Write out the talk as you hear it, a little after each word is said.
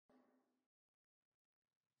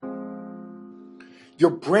Your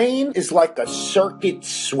brain is like a circuit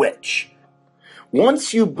switch.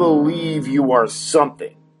 Once you believe you are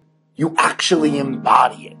something, you actually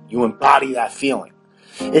embody it. You embody that feeling.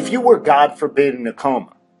 If you were, God forbid, in a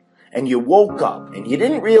coma, and you woke up and you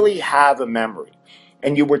didn't really have a memory,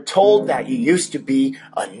 and you were told that you used to be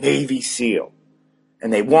a Navy SEAL,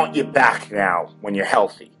 and they want you back now when you're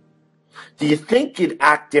healthy, do you think you'd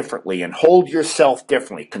act differently and hold yourself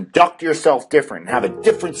differently, conduct yourself different, and have a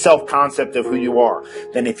different self-concept of who you are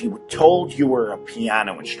than if you were told you were a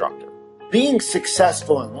piano instructor? Being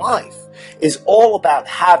successful in life is all about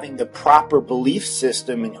having the proper belief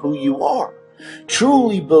system in who you are.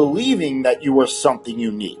 Truly believing that you are something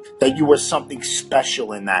unique, that you are something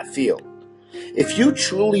special in that field. If you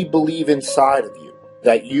truly believe inside of you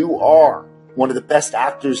that you are one of the best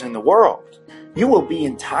actors in the world, you will be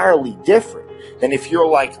entirely different than if you're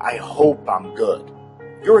like, I hope I'm good.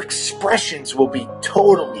 Your expressions will be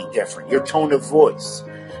totally different. Your tone of voice.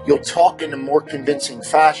 You'll talk in a more convincing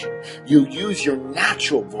fashion. You'll use your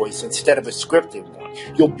natural voice instead of a scripted one.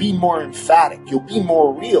 You'll be more emphatic. You'll be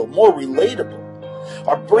more real, more relatable.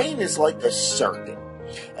 Our brain is like a circuit.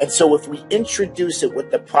 And so if we introduce it with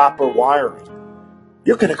the proper wiring,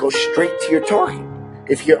 you're going to go straight to your target.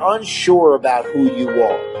 If you're unsure about who you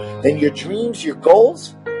are, then your dreams, your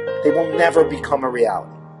goals, they will never become a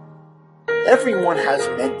reality. Everyone has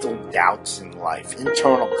mental doubts in life,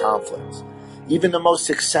 internal conflicts. Even the most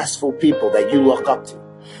successful people that you look up to.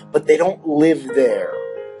 But they don't live there.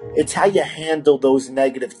 It's how you handle those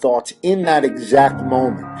negative thoughts in that exact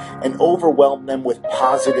moment and overwhelm them with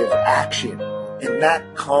positive action. And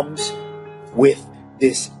that comes with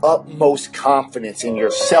this utmost confidence in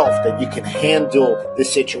yourself that you can handle the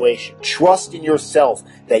situation. Trust in yourself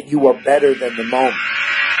that you are better than the moment.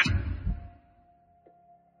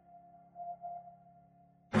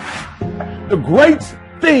 The greats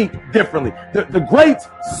think differently. The greats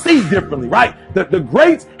see differently, right? The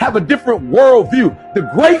greats have a different worldview. The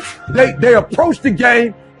greats, they approach the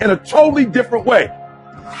game in a totally different way.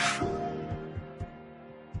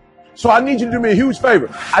 So I need you to do me a huge favor.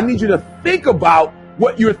 I need you to think about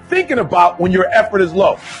what you're thinking about when your effort is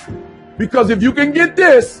low. Because if you can get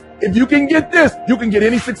this, you can get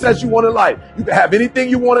any success you want in life. You can have anything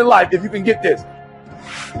you want in life if you can get this.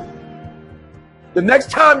 The next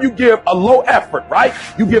time you give a low effort, right?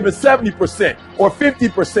 You give it 70% or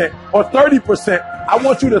 50% or 30%. I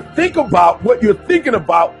want you to think about what you're thinking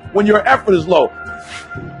about when your effort is low.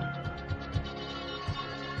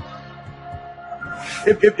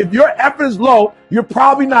 If your effort is low, you're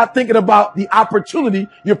probably not thinking about the opportunity.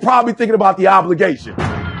 You're probably thinking about the obligation.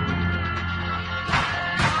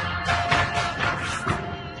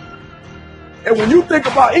 And when you think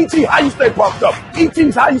about E.T., how you stay pumped up.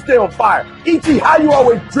 E.T.'s how you stay on fire. E.T., how you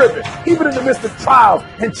always driven. Even in the midst of trials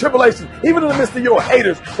and tribulations. Even in the midst of your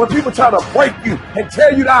haters. When people try to break you and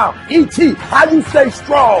tear you down. E.T., how you stay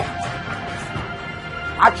strong.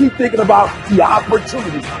 I keep thinking about the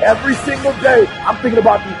opportunities. Every single day, I'm thinking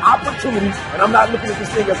about the opportunities, and I'm not looking at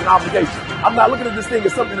this thing as an obligation. I'm not looking at this thing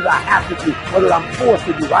as something that I have to do, whether I'm forced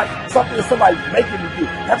to do, right? Something that somebody's making me do.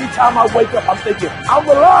 Every time I wake up, I'm thinking, I'm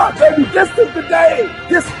alive, baby. This is the day.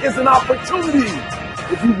 This is an opportunity.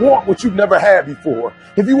 If you want what you've never had before,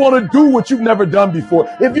 if you want to do what you've never done before,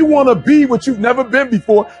 if you want to be what you've never been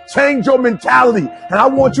before, change your mentality. And I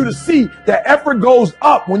want you to see that effort goes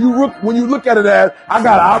up when you look at it as, I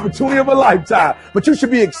got an opportunity of a lifetime. But you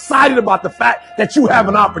should be excited about the fact that you have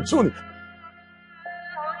an opportunity.